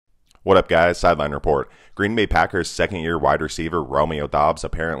What up, guys? Sideline report. Green Bay Packers second-year wide receiver Romeo Doubs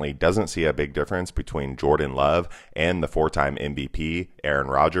apparently doesn't see a big difference between Jordan Love and the four-time MVP Aaron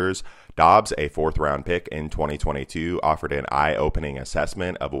Rodgers. Doubs, a fourth-round pick in 2022, offered an eye-opening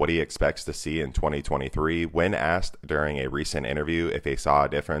assessment of what he expects to see in 2023 when asked during a recent interview if he saw a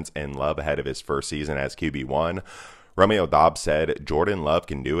difference in Love ahead of his first season as QB1. Romeo Doubs said, "Jordan Love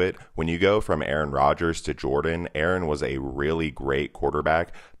can do it. When you go from Aaron Rodgers to Jordan, Aaron was a really great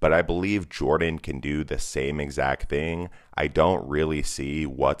quarterback, but I believe Jordan can do the same exact thing. I don't really see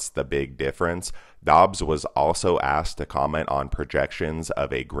what's the big difference." Doubs was also asked to comment on projections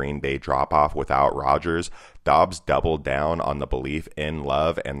of a Green Bay drop-off without Rodgers. Doubs doubled down on the belief in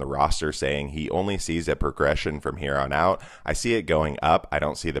Love and the roster, saying he only sees a progression from here on out. "I see it going up. I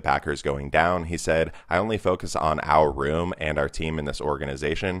don't see the Packers going down." He said, "I only focus on our room and our team in this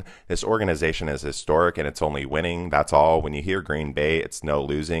organization. This organization is historic and it's only winning. That's all. When you hear Green Bay, it's no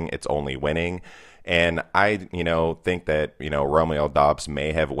losing. It's only winning." And I, think that, Romeo Doubs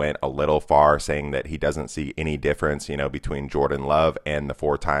may have went a little far saying that he doesn't see any difference, between Jordan Love and the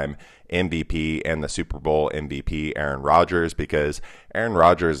four-time MVP and the Super Bowl MVP Aaron Rodgers, because Aaron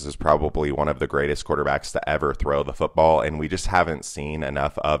Rodgers is probably one of the greatest quarterbacks to ever throw the football, and we just haven't seen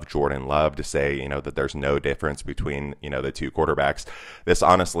enough of Jordan Love to say, that there's no difference between, the two quarterbacks. This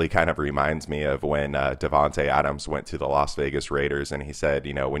honestly kind of reminds me of when Davante Adams went to the Las Vegas Raiders, and he said,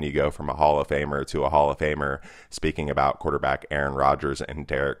 when you go from a Hall of Famer to a Hall of Famer, speaking about quarterback Aaron Rodgers and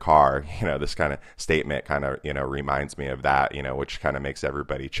Derek Carr, this kind of statement kind of, reminds me of that, which kind of makes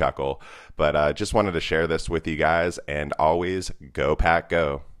everybody chuckle. But just wanted to share this with you guys, and always go Pack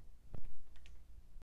Go.